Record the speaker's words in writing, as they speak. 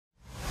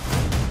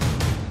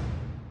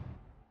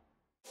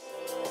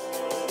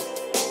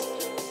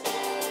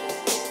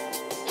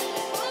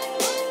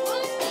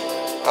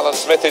Alan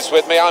Smith is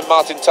with me. I'm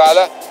Martin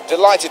Tyler.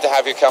 Delighted to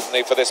have your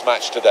company for this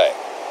match today.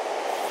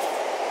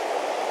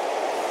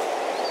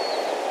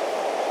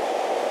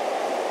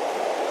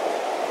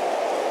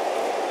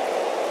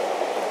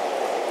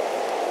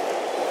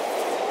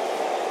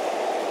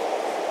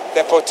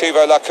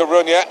 Deportivo La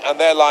Coruña, and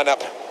their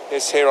lineup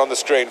is here on the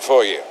screen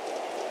for you.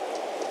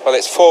 Well,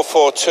 it's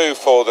 4-4-2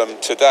 for them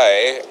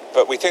today,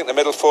 but we think the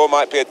middle four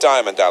might be a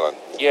diamond, Alan.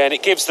 Yeah, and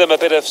it gives them a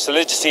bit of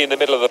solidity in the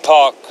middle of the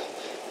park,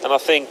 and I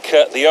think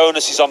the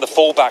onus is on the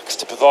fullbacks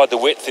to provide the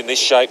width in this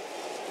shape.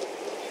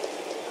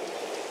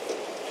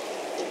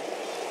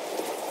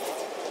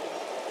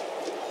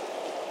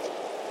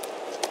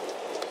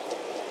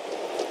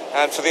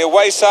 And for the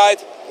away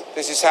side,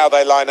 this is how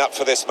they line up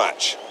for this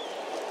match.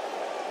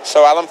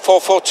 So, Alan,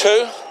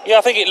 4-4-2? Yeah,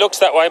 I think it looks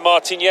that way,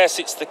 Martin. Yes,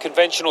 it's the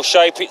conventional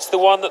shape. It's the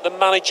one that the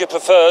manager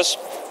prefers.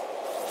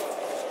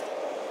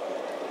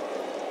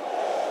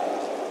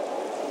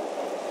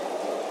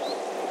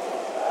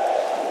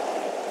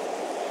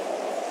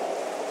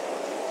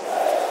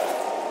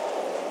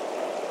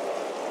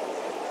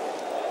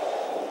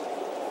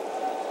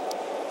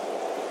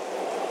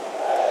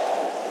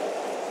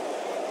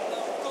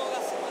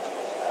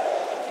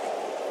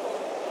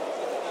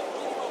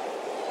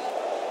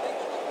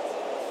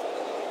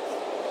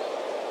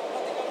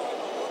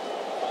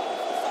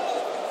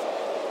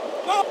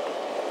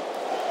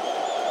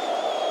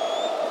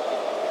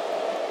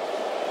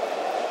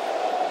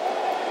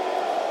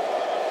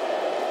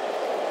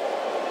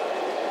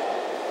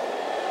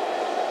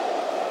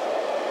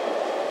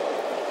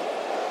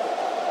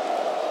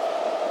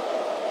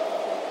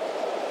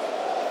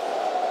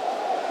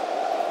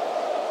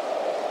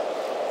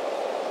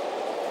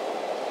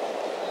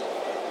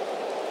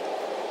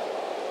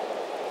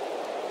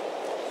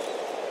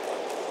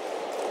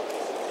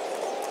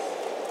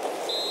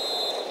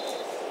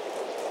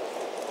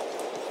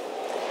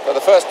 For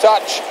the first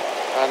touch,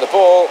 and the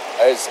ball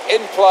is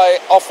in play,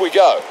 off we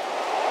go.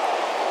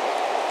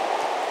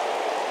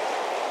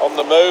 On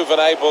the move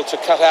and able to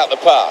cut out the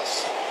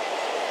pass.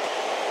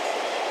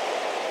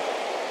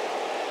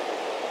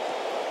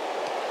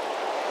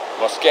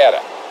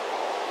 Mosquera.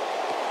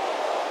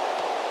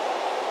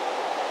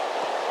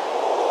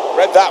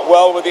 Read that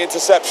well with the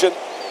interception.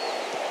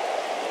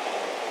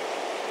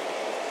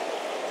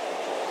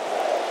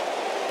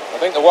 I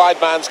think the wide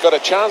man's got a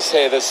chance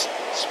here. There's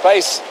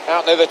space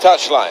out near the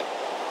touchline.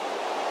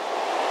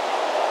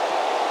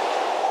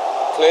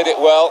 Cleared it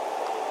well.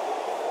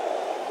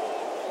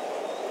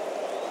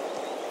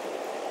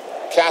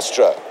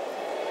 Castro.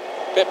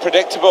 Bit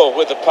predictable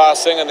with the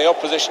passing and the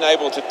opposition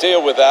able to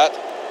deal with that.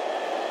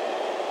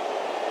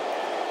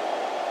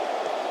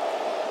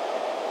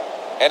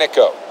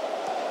 Eneko.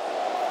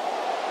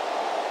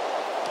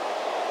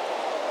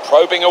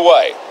 Probing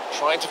away.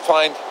 Trying to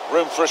find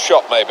room for a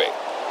shot maybe.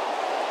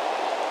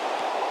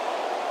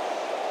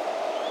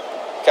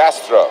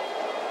 Castro.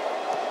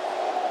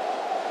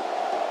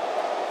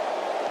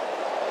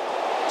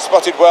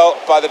 Spotted well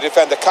by the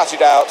defender, cut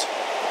it out.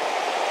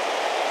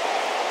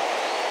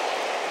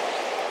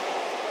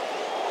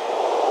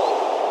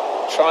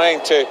 Trying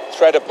to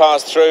thread a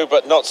pass through,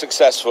 but not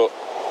successful.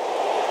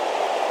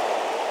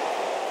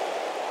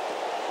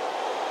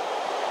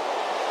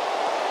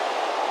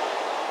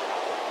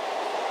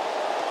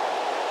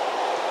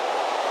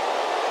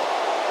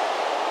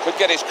 Could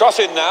get his cross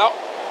in now.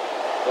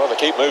 Well, they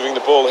keep moving the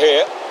ball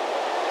here.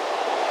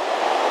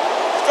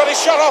 He's got his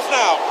shot off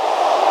now.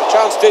 The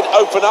chance did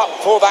open up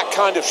for that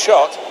kind of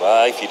shot.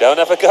 Well, if you don't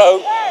have a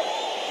go.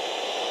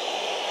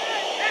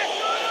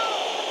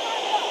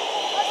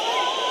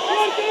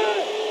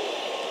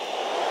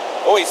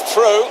 Oh, he's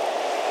through.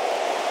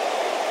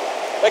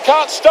 They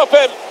can't stop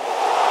him.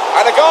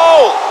 And a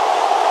goal.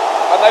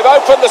 And they've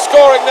opened the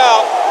scoring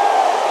now.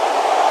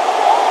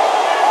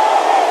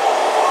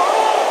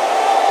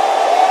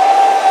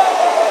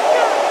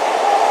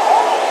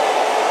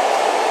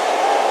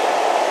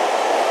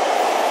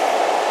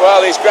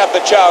 Well, he's grabbed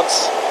the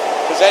chance,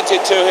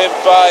 presented to him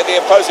by the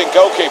opposing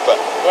goalkeeper.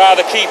 Well,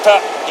 the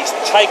keeper, he's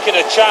taken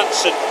a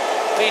chance and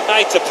been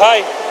made to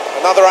pay.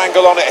 Another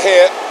angle on it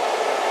here.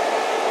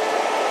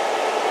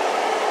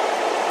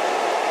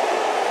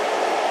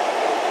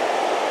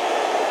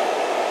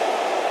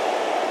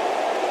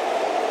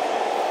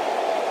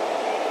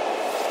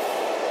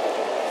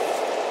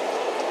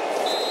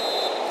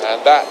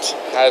 And that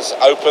has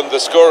opened the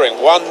scoring.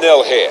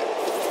 1-0 here.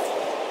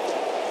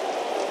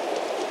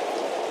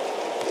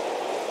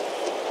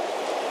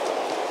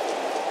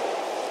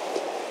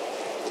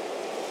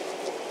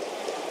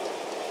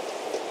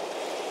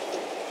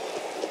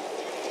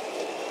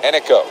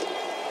 Eneko.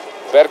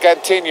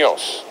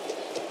 Bergantinos.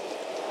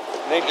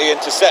 Neatly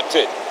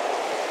intercepted.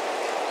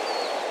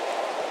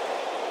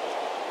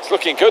 It's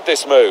looking good,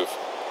 this move.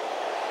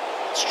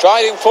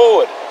 Striding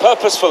forward,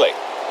 purposefully.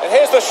 And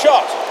here's the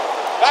shot.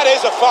 That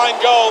is a fine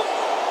goal.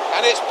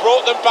 And it's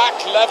brought them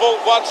back level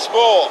once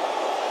more.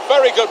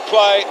 Very good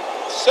play.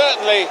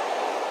 Certainly,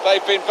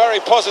 they've been very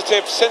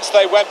positive since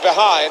they went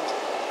behind.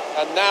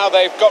 And now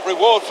they've got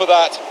reward for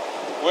that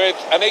with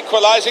an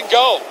equalising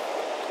goal.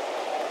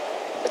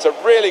 It's a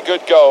really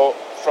good goal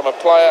from a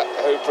player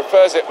who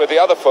prefers it with the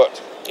other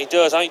foot. He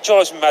does. It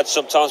drives me mad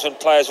sometimes when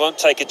players won't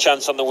take a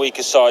chance on the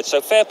weaker side.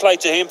 So fair play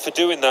to him for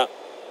doing that.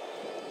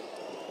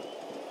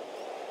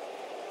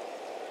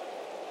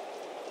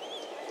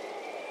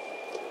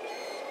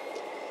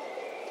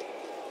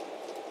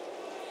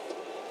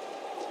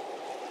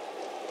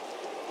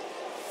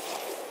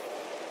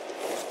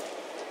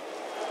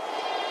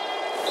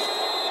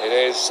 It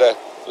is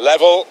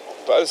level.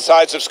 Both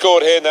sides have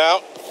scored here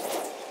now.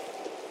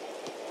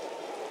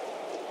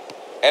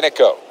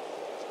 Eneko.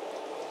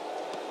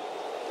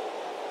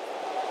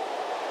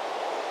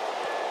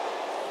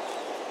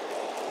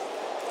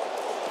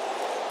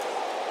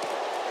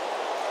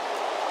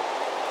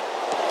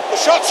 The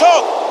shot's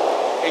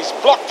on. He's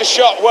blocked the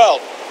shot well.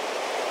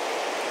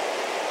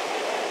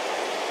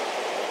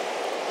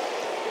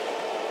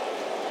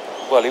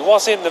 Well, he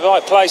was in the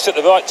right place at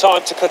the right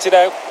time to cut it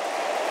out.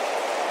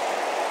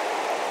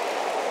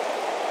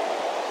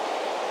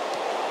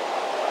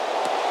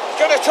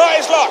 Going to try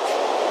his luck.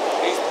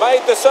 He's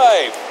made the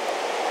save.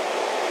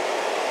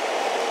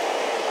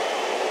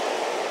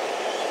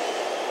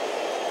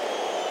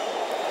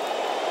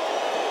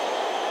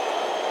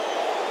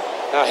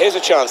 Now here's a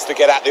chance to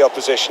get at the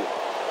opposition.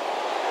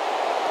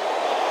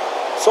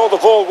 Saw the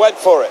ball, went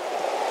for it.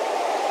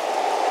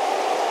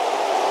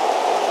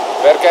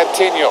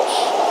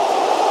 Bergantinos.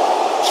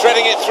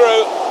 Threading it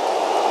through.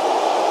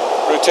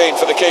 Routine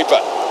for the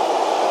keeper.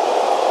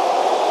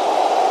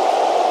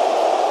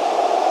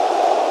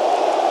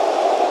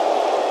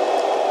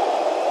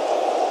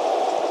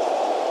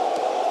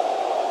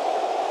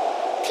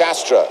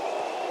 Castro.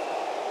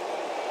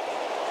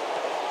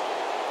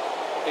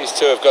 These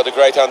two have got a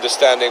great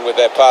understanding with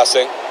their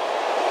passing.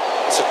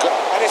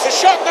 And it's a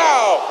shot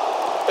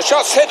now! The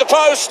shot's hit the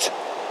post!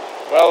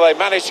 Well, they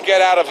managed to get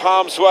out of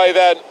harm's way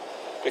then,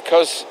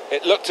 because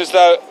it looked as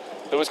though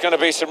there was going to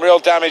be some real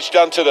damage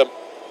done to them.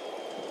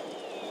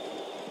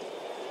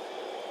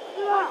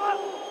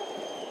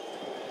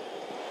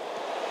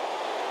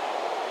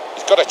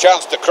 He's got a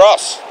chance to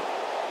cross.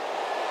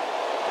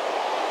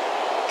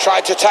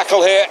 Tried to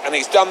tackle here, and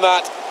he's done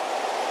that.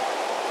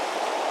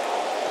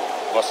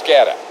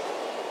 Mosquera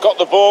got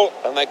the ball,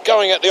 and they're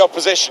going at the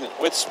opposition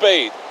with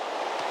speed.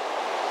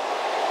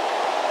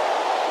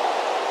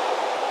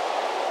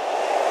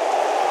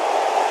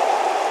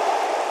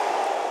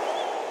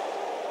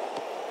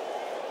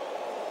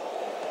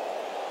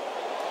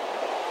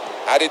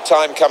 Added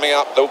time coming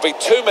up. There'll be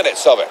 2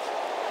 minutes of it.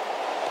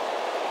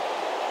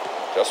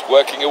 Just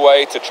working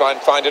away to try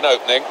and find an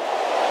opening.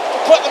 To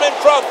put them in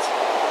front.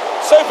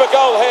 Super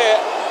goal here,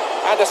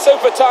 and a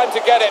super time to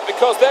get it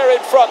because they're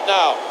in front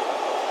now.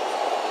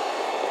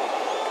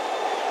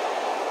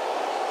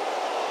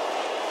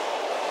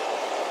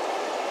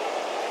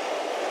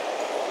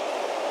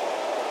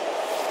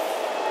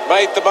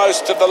 Made the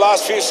most of the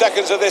last few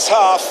seconds of this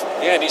half.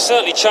 Yeah, and it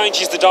certainly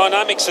changes the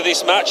dynamics of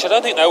this match. I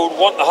don't think they would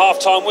want the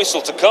half-time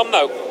whistle to come,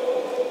 though.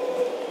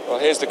 Well,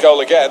 here's the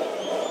goal again.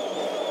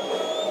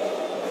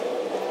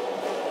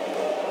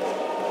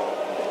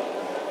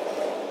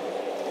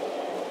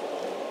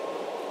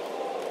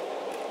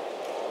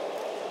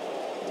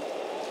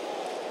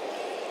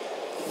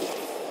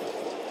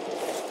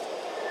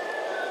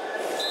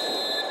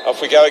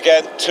 Off we go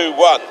again,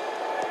 2-1.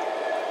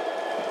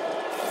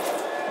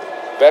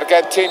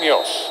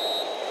 Bergantinos.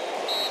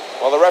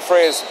 Well, the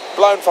referee has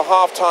blown for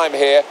half-time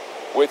here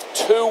with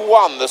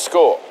 2-1 the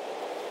score.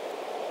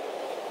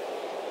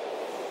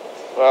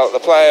 Well, the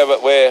player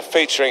that we're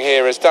featuring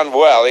here has done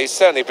well. He's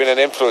certainly been an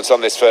influence on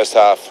this first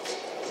half.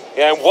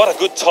 Yeah, and what a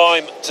good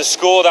time to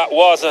score that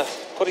was.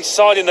 Put his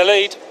side in the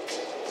lead.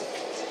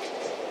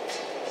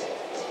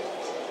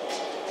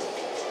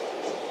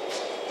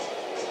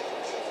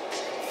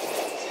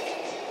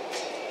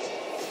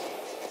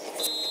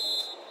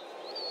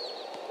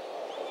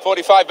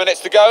 .45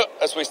 minutes to go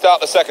as we start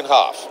the second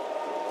half.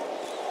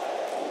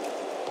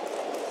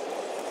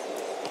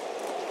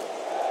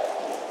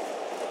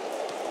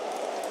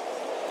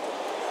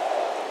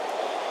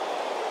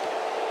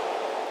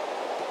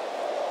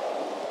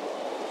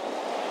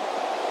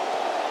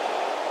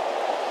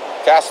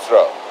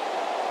 Castro.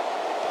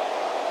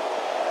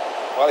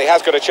 Well, he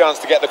has got a chance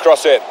to get the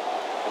cross in.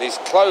 And he's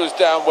closed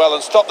down well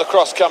and stopped the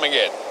cross coming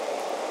in.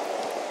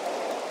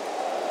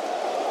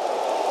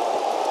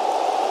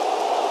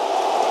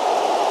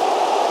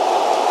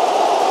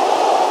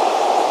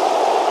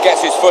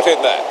 Gets his foot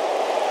in there.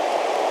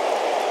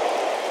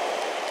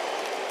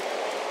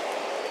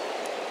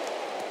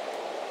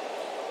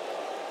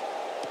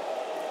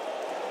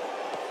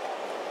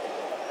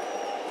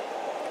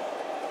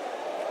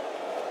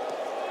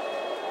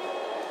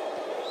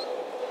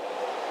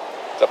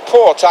 It's a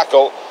poor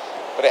tackle,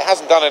 but it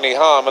hasn't done any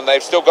harm, and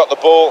they've still got the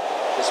ball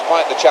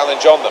despite the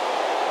challenge on them.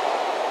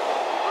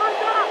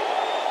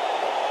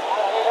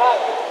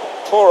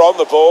 Poor on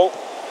the ball.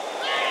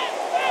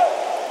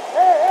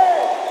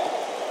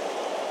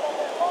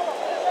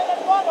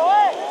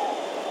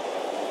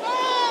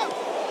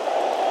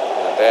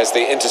 And there's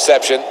the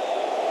interception.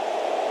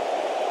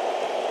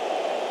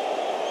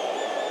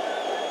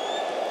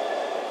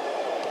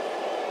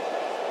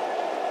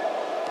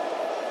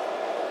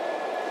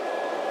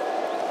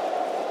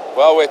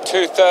 Well, we're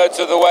 2/3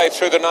 of the way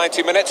through the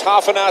 90 minutes,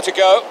 half an hour to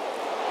go.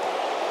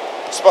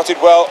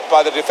 Spotted well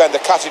by the defender,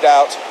 cut it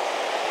out.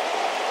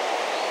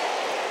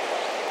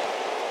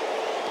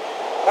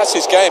 That's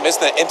his game,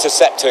 isn't it?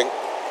 Intercepting.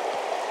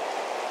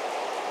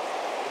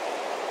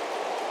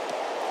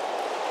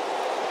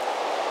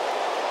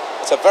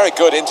 It's a very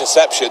good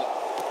interception.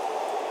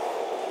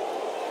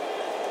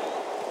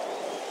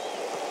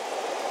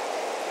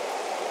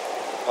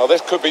 Well,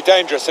 this could be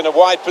dangerous in a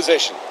wide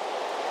position.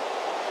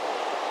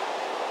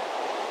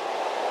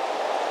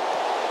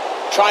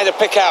 Trying to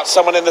pick out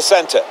someone in the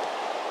centre.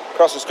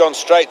 Cross has gone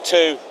straight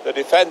to the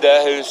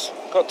defender, who's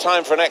got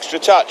time for an extra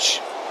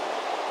touch.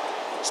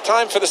 It's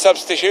time for the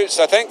substitutes,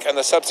 I think, and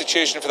the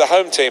substitution for the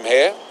home team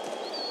here.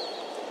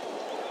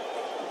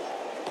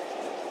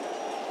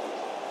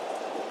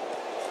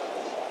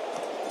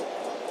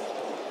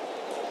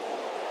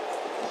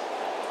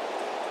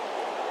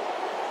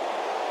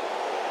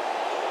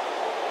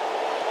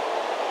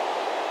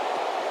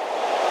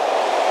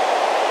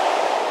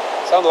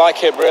 It's unlike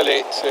him,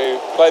 really, to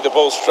play the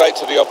ball straight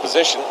to the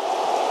opposition.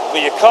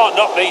 Well, you can't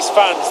knock these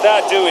fans.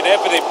 They're doing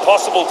everything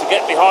possible to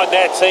get behind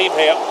their team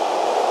here.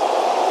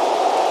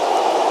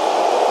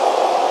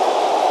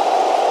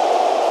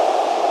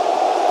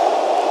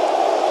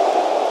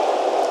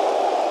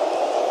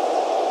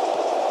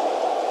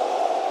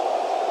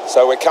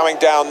 So we're coming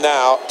down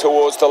now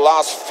towards the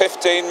last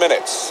 15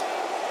 minutes.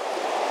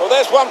 Well,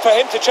 there's one for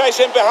him to chase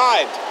in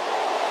behind.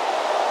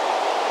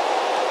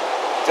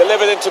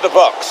 Delivered into the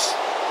box.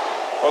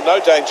 Well,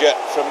 no danger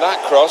from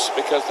that cross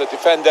because the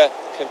defender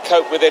can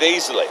cope with it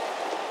easily.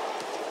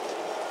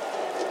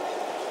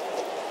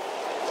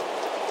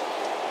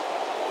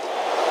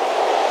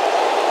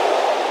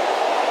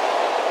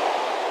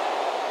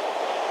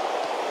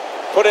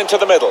 Put into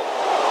the middle.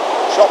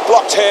 Shot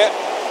blocked here.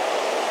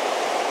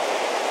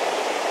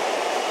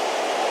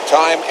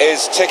 Time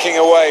is ticking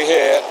away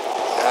here,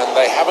 and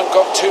they haven't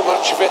got too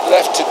much of it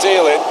left to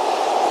deal in.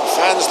 The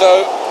fans,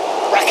 though,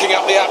 racking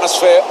up the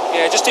atmosphere.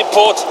 Yeah, just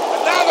important.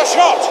 And now the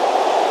shot!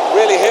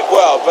 Really hit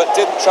well, but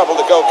didn't trouble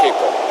the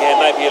goalkeeper. Yeah,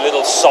 maybe a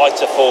little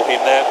sighter for him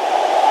there.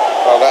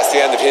 Well, that's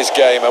the end of his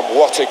game, and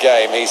what a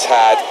game he's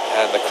had,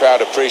 and the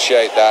crowd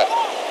appreciate that.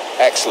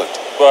 Excellent.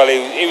 Well,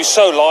 he was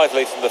so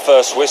lively from the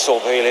first whistle,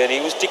 really, and he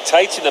was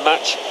dictating the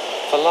match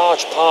for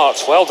large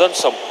parts. Well done,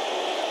 son.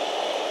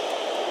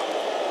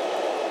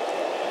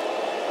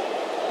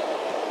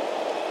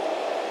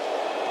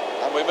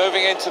 And we're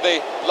moving into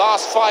the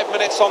last 5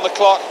 minutes on the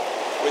clock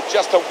with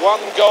just a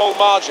one-goal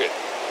margin.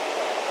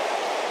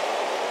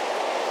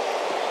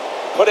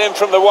 Put in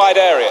from the wide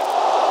area,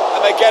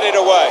 and they get it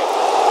away.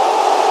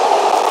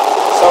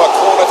 So a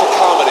corner to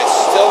come, and it's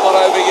still not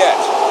over yet.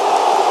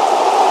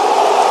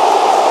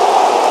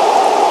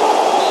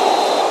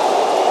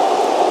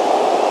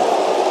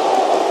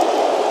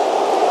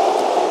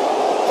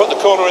 Put the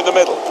corner in the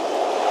middle.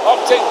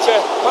 Opting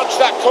to punch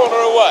that corner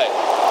away.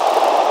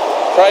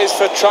 Praise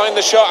for trying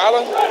the shot,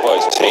 Alan. Well,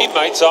 his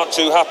teammates aren't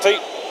too happy.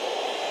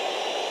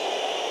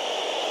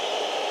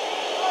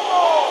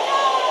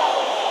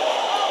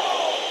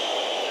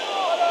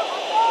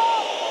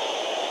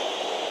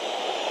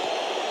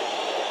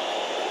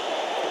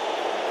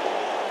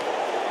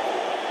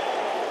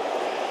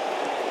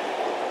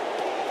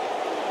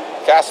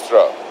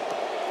 Castro.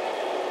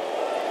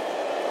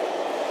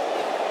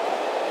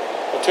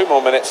 2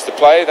 more minutes to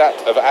play,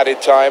 that of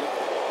added time.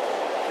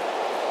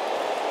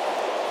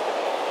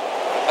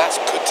 And that's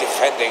good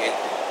defending.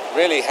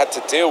 Really had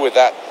to deal with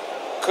that.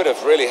 Could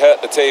have really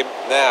hurt the team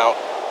now.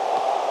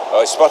 Oh,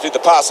 he spotted the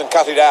pass and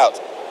cut it out.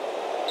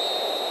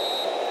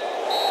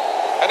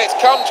 And it's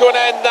come to an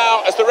end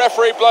now as the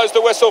referee blows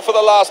the whistle for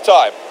the last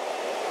time.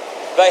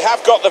 They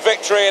have got the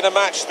victory in a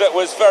match that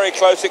was very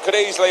close. It could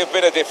easily have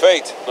been a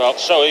defeat. Well,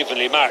 so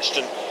evenly matched,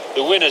 and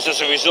the winners,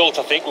 as a result,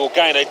 I think, will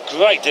gain a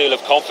great deal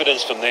of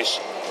confidence from this.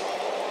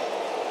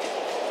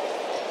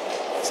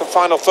 Some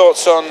final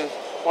thoughts on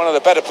one of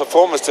the better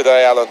performers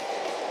today, Alan?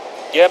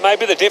 Yeah,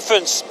 maybe the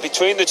difference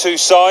between the two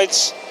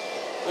sides.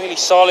 Really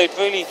solid,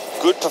 really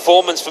good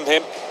performance from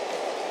him.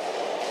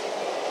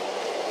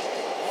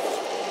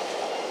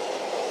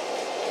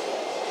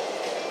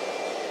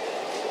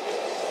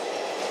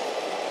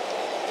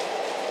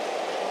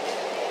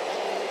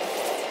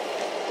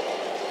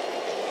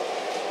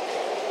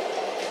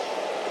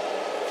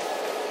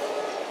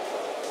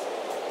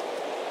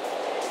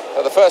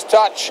 So the first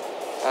touch,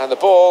 and the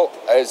ball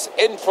is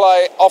in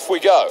play, off we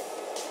go.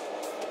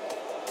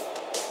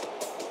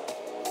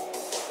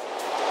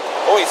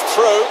 Oh, he's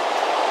through.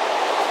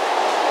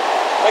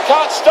 They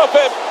can't stop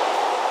him.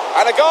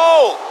 And a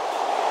goal.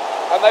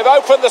 And they've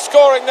opened the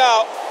scoring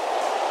now.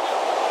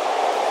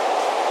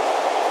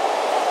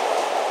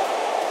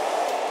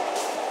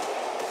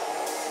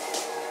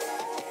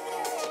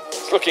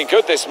 It's looking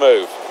good, this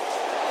move.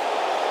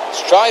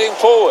 Striding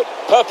forward,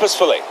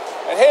 purposefully.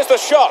 And here's the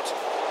shot.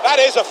 That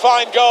is a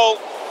fine goal.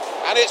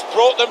 And it's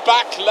brought them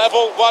back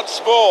level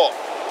once more.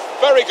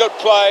 Very good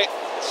play.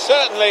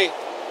 Certainly,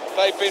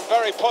 they've been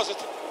very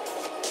positive.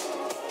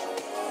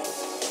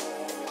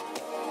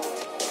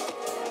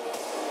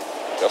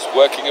 Just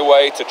working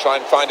away to try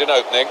and find an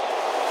opening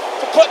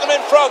to put them in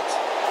front.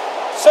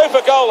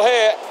 Super goal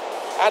here,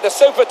 and a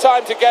super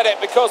time to get it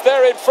because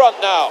they're in front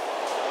now.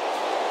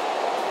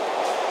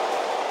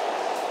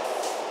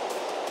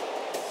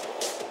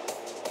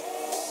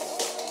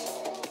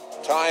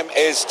 Time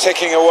is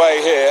ticking away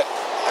here,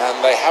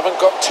 and they haven't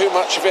got too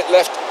much of it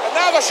left. And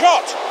now the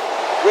shot!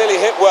 Really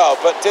hit well,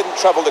 but didn't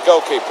trouble the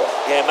goalkeeper.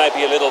 Yeah,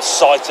 maybe a little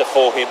sighter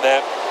for him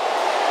there.